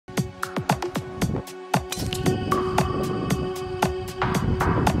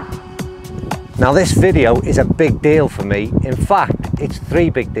Now this video is a big deal for me. In fact, it's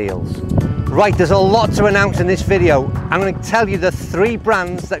 3 big deals. Right, there's a lot to announce in this video. I'm going to tell you the 3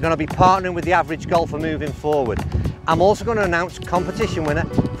 brands that are going to be partnering with the average golfer moving forward. I'm also going to announce competition winner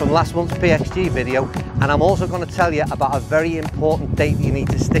from last month's PXG video, and I'm also going to tell you about a very important date that you need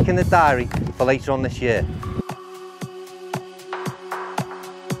to stick in the diary for later on this year.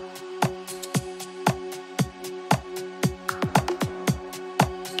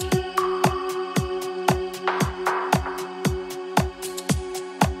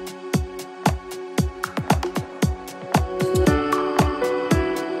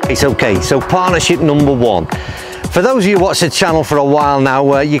 It's okay, so partnership number 1. For those of you who watch the channel for a while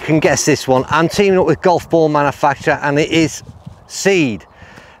now, you can guess this one. I'm teaming up with golf ball manufacturer, and it is Seed.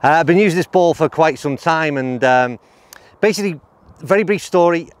 I've been using this ball for quite some time, and basically, very brief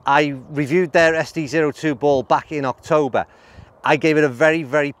story, I reviewed their SD02 ball back in October. I gave it a very,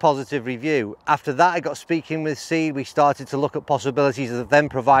 very positive review. After that, I got speaking with Seed. We started to look at possibilities of them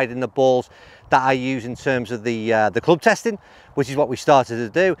providing the balls that I use in terms of the club testing, which is what we started to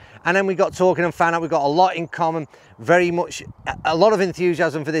do. And then we got talking and found out we've got a lot in common, very much, a lot of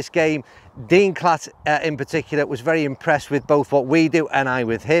enthusiasm for this game. Dean Klatt in particular was very impressed with both what we do and I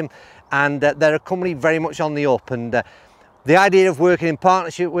with him. And they're a company very much on the up. And the idea of working in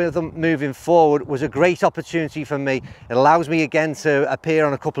partnership with them moving forward was a great opportunity for me. It allows me again to appear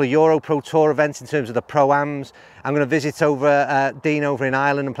on a couple of Euro Pro Tour events in terms of the Pro-Ams. I'm going to visit over Dean over in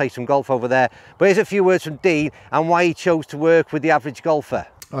Ireland and play some golf over there. But here's a few words from Dean and why he chose to work with the average golfer.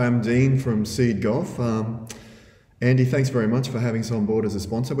 Hi, I'm Dean from Seed Golf. Andy, thanks very much for having us on board as a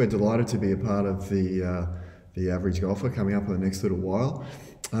sponsor. We're delighted to be a part of the average golfer coming up in the next little while.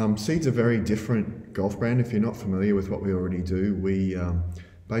 Seed's a very different golf brand. If you're not familiar with what we already do, we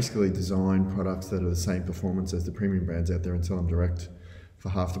basically design products that are the same performance as the premium brands out there and sell them direct for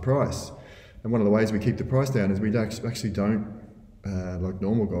half the price. And one of the ways we keep the price down is we actually don't, like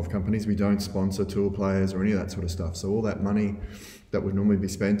normal golf companies, we don't sponsor tour players or any of that sort of stuff. So all that money that would normally be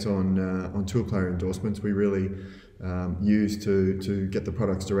spent on tour player endorsements, we really use to get the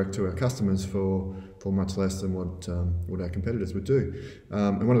products direct to our customers for much less than what our competitors would do.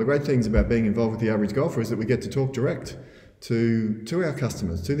 And one of the great things about being involved with the average golfer is that we get to talk direct to our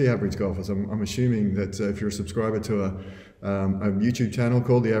customers, to the average golfers. I'm assuming that if you're a subscriber to a YouTube channel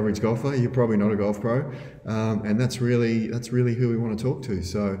called The Average Golfer, you're probably not a golf pro, and that's really who we want to talk to.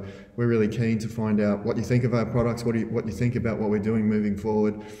 So we're really keen to find out what you think of our products, what you think about what we're doing moving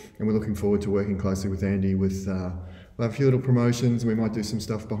forward, and we're looking forward to working closely with Andy with we'll have a few little promotions. We might do some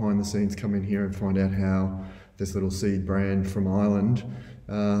stuff behind the scenes, come in here and find out how this little Seed brand from Ireland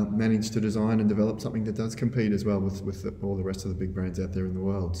managed to design and develop something that does compete as well with all the rest of the big brands out there in the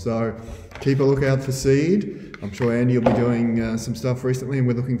world. So keep a lookout for Seed. I'm sure Andy will be doing some stuff recently, and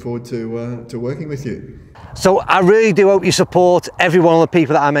we're looking forward to working with you. So I really do hope you support every one of the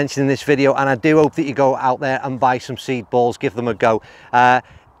people that I mentioned in this video, and I do hope that you go out there and buy some Seed balls, give them a go.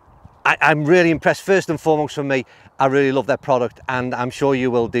 I'm really impressed. First and foremost for me, I really love their product, and I'm sure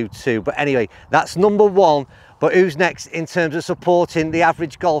you will do too. But anyway, that's number 1. But who's next in terms of supporting the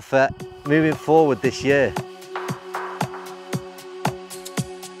average golfer moving forward this year?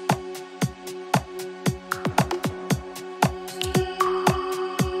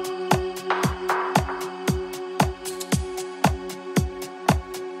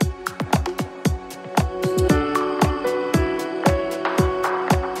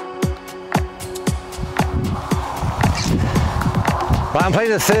 Right, I'm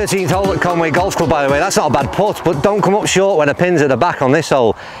playing the 13th hole at Callaway Golf Club, by the way. That's not a bad putt, but don't come up short when the pin's at the back on this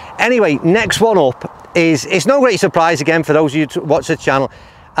hole. Anyway, next one up is, it's no great surprise again for those of you who watch the channel.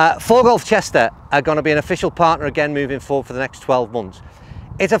 4Golf Chester are going to be an official partner again moving forward for the next 12 months.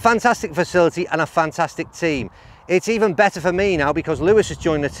 It's a fantastic facility and a fantastic team. It's even better for me now because Lewis has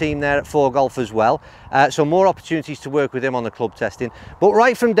joined the team there at 4Golf as well. So more opportunities to work with him on the club testing. But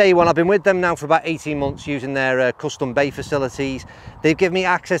right from day one, I've been with them now for about 18 months using their custom bay facilities. They've given me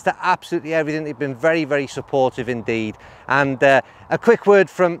access to absolutely everything. They've been very, very supportive indeed. And a quick word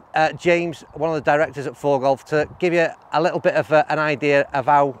from James, one of the directors at 4Golf, to give you a little bit of an idea of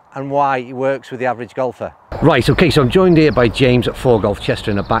how and why he works with the average golfer. Right, okay, so I'm joined here by James at 4Golf Chester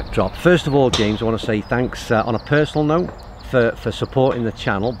in a backdrop. First of all, James, I want to say thanks on a personal note for supporting the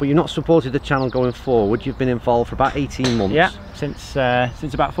channel, but you've not supported the channel going forward. You've been involved for about 18 months. Yeah, since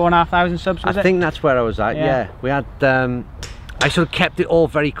about 4,500 subs, was it? I think that's where I was at, yeah. We had, I sort of kept it all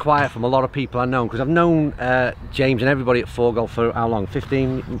very quiet from a lot of people I know, because I've known James and everybody at 4Golf for how long?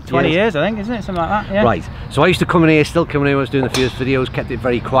 20 years, I think, isn't it? Something like that, yeah. Right, so I used to come in here, still coming in when I was doing the first videos, kept it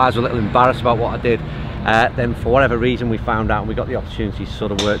very quiet. I was a little embarrassed about what I did. Then for whatever reason we found out and we got the opportunity to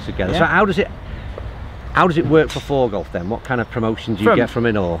sort of work together. Yeah. So How does it work for 4Golf then? What kind of promotion do you get from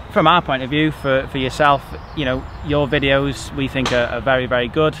it all? From our point of view, for yourself, you know, your videos we think are very, very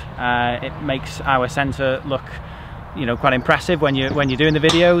good. It makes our centre look, you know, quite impressive when you're doing the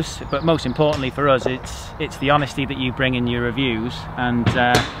videos. But most importantly for us, it's the honesty that you bring in your reviews, and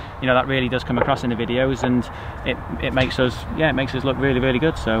you know, that really does come across in the videos, and it makes us, yeah, it makes us look really, really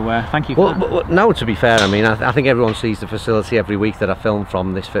good. So thank you for that. But no, to be fair, I mean, I think everyone sees the facility every week that I film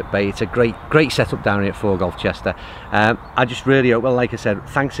from this Fit Bay. It's a great setup down here at 4Golf Chester. I just really hope, well, like I said,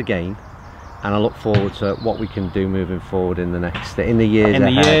 thanks again, and I look forward to what we can do moving forward in the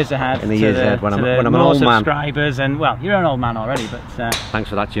years ahead when I'm an old man. Subscribers, and well, you're an old man already, but thanks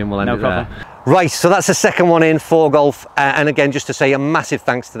for that, Jim. We'll end no it problem. there. Right, so that's the second one in 4Golf, and again, just to say a massive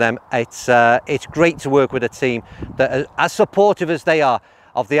thanks to them. It's great to work with a team that are as supportive as they are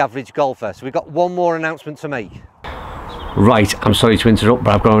of the average golfer. So we've got one more announcement to make. Right, I'm sorry to interrupt,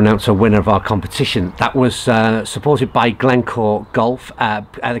 but I've got to announce a winner of our competition. That was supported by Glencore Golf, and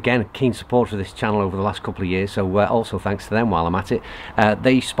again, a keen supporter of this channel over the last couple of years, so also thanks to them while I'm at it.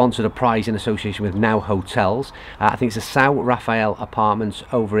 They sponsored a prize in association with Now Hotels. I think it's the São Rafael Apartments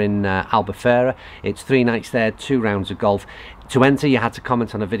over in Albufeira. It's 3 nights there, 2 rounds of golf. To enter, you had to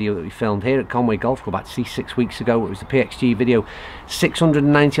comment on a video that we filmed here at Conway Golf Club actually 6 weeks ago. It was the PXG video.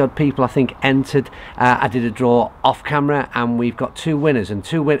 690 odd people, I think, entered. I did a draw off camera, and we've got 2 winners and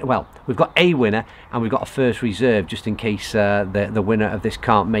well, we've got a winner and we've got a first reserve just in case the winner of this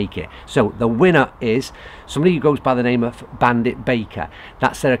can't make it. So the winner is somebody who goes by the name of Bandit Baker.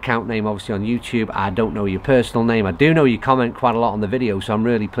 That's their account name, obviously, on YouTube. I don't know your personal name. I do know you comment quite a lot on the video, so I'm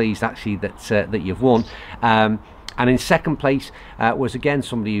really pleased actually that you've won. And in second place was again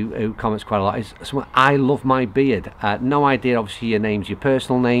somebody who comments quite a lot. Is someone, I love my beard. No idea, obviously, your names, your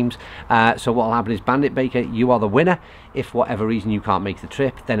personal names. So what will happen is, Bandit Baker, you are the winner. If for whatever reason you can't make the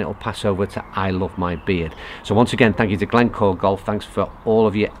trip, then it'll pass over to I Love My Beard. So once again, thank you to Glencore Golf. Thanks for all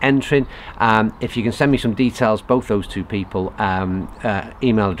of you entering. If you can send me some details, both those 2 people,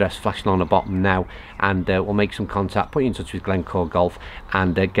 email address flashing on the bottom now, and we'll make some contact, put you in touch with Glencore Golf,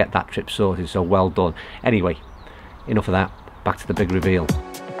 and get that trip sorted. So well done. Anyway, enough of that, back to the big reveal.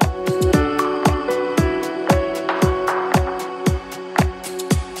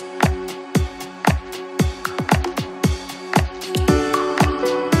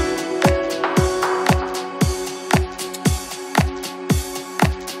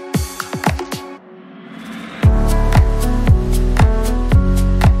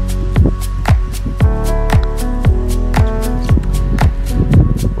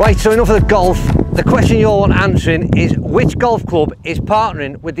 Right, so enough of the golf. The question you all want answering is, which golf club is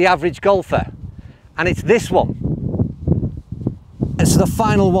partnering with the average golfer? And it's this one. It's the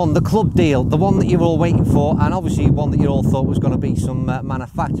final one, the club deal, the one that you're all waiting for, and obviously one that you all thought was going to be some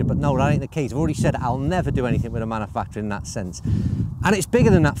manufacturer, but no, that ain't the case. I've already said I'll never do anything with a manufacturer in that sense. And it's bigger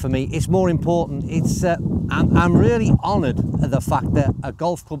than that for me. It's more important. It's I'm really honoured at the fact that a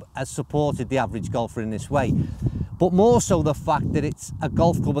golf club has supported the average golfer in this way. But more so the fact that it's a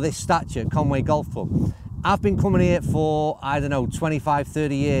golf club of this stature, Conway Golf Club. I've been coming here for, I don't know, 25,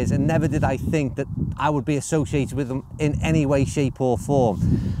 30 years, and never did I think that I would be associated with them in any way, shape or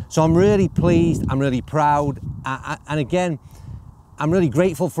form. So I'm really pleased, I'm really proud, and again, I'm really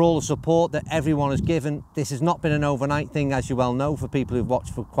grateful for all the support that everyone has given. This has not been an overnight thing, as you well know, for people who've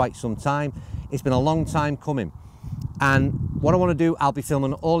watched for quite some time. It's been a long time coming. And what I want to do, I'll be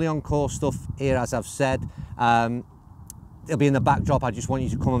filming all the on-course stuff here, as I've said. It'll be in the backdrop. I just want you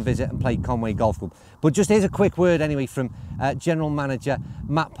to come and visit and play Conway Golf Club. But just here's a quick word anyway from General Manager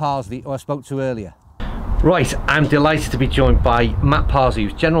Matt Parsley, who I spoke to earlier. Right, I'm delighted to be joined by Matt Parsley,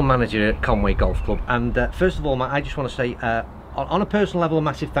 who's General Manager at Conway Golf Club. And first of all, Matt, I just want to say, on a personal level, a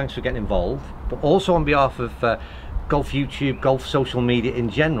massive thanks for getting involved, but also on behalf of Golf YouTube, golf social media in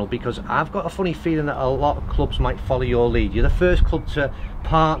general, because I've got a funny feeling that a lot of clubs might follow your lead. You're the first club to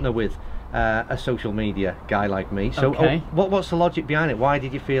partner with a social media guy like me. So okay. What's the logic behind it? Why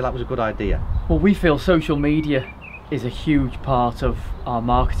did you feel that was a good idea? Well, we feel social media is a huge part of our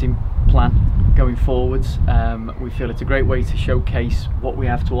marketing plan going forwards. We feel it's a great way to showcase what we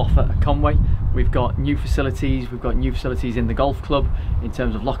have to offer at Conway. We've got new facilities in the golf club in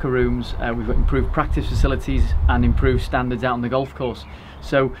terms of locker rooms, we've got improved practice facilities and improved standards out on the golf course.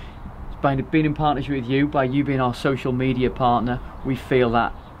 So by being in partnership with you, by you being our social media partner, we feel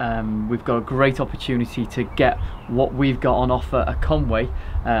that we've got a great opportunity to get what we've got on offer at Conway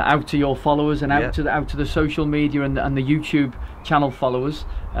out to your followers and out to the social media and the YouTube channel followers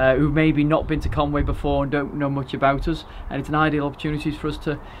who've maybe not been to Conway before and don't know much about us, and it's an ideal opportunity for us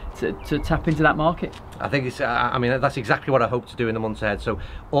to tap into that market. I think it's, I mean, that's exactly what I hope to do in the months ahead. So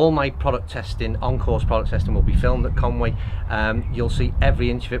all my product testing, on-course product testing, will be filmed at Conway. You'll see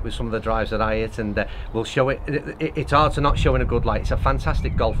every inch of it with some of the drives that I hit, and we'll show it. It's hard to not show in a good light. It's a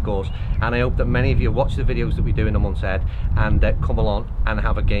fantastic golf course, and I hope that many of you watch the videos that we do in the months ahead and come along and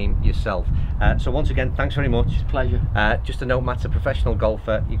have a game yourself. So once again, thanks very much. It's a pleasure. Just a note, Matt's a professional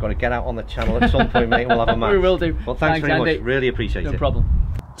golfer. You've got to get out on the channel at some point, mate, and we'll have a match. We will do. Well, thanks very Andy. much. Really appreciate it. No problem.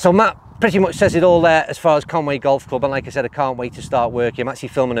 So Matt pretty much says it all there as far as Conway Golf Club, and like I said, I can't wait to start working. I'm actually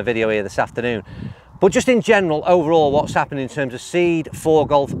filming a video here this afternoon. But just in general, overall, what's happening in terms of Seed,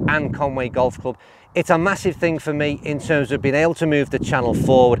 4Golf and Conway Golf Club, it's a massive thing for me in terms of being able to move the channel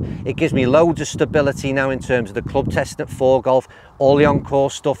forward. It gives me loads of stability now in terms of the club testing at 4Golf, all the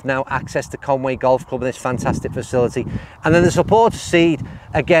on-course stuff now, access to Conway Golf Club and this fantastic facility. And then the support of Seed,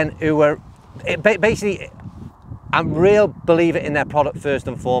 again, who are basically, I'm a real believer in their product first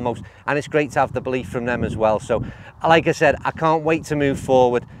and foremost, and it's great to have the belief from them as well. So like I said, I can't wait to move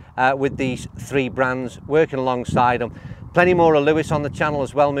forward with these three brands, working alongside them. Plenty more of Lewis on the channel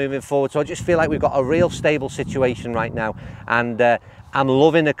as well moving forward, so I just feel like we've got a real stable situation right now, and I'm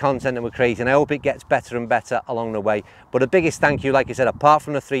loving the content that we're creating. I hope it gets better and better along the way. But the biggest thank you, like I said, apart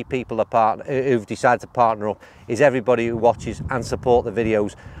from the three people who've decided to partner up, is everybody who watches and support the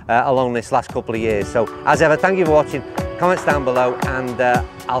videos along this last couple of years. So as ever, thank you for watching. Comments down below, and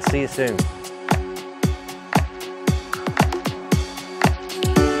I'll see you soon.